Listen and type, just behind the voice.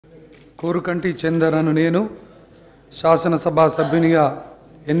కోరుకంటి చందర్ అను నేను శాసనసభ సభ్యునిగా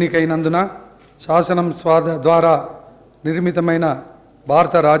ఎన్నికైనందున శాసనం ద్వారా నిర్మితమైన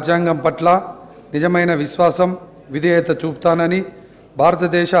భారత రాజ్యాంగం పట్ల నిజమైన విశ్వాసం విధేయత చూపుతానని,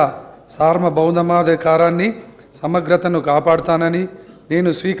 భారతదేశ సార్వభౌమాధికారాన్ని సమగ్రతను కాపాడుతానని,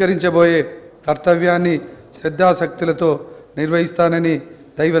 నేను స్వీకరించబోయే కర్తవ్యాన్ని శ్రద్ధాశక్తులతో నిర్వహిస్తానని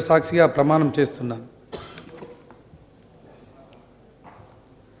దైవ సాక్షిగా ప్రమాణం చేస్తున్నాను.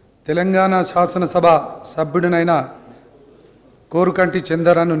 తెలంగాణ శాసనసభ సభ్యుడినైన కోరుకంటి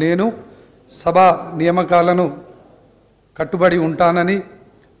చందర్ అను నేను సభా నియామకాలను కట్టుబడి ఉంటానని,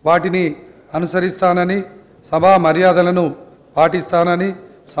 వాటిని అనుసరిస్తానని, సభా మర్యాదలను పాటిస్తానని,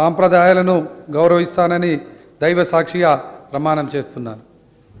 సాంప్రదాయాలను గౌరవిస్తానని దైవ సాక్షిగా ప్రమాణం చేస్తున్నాను.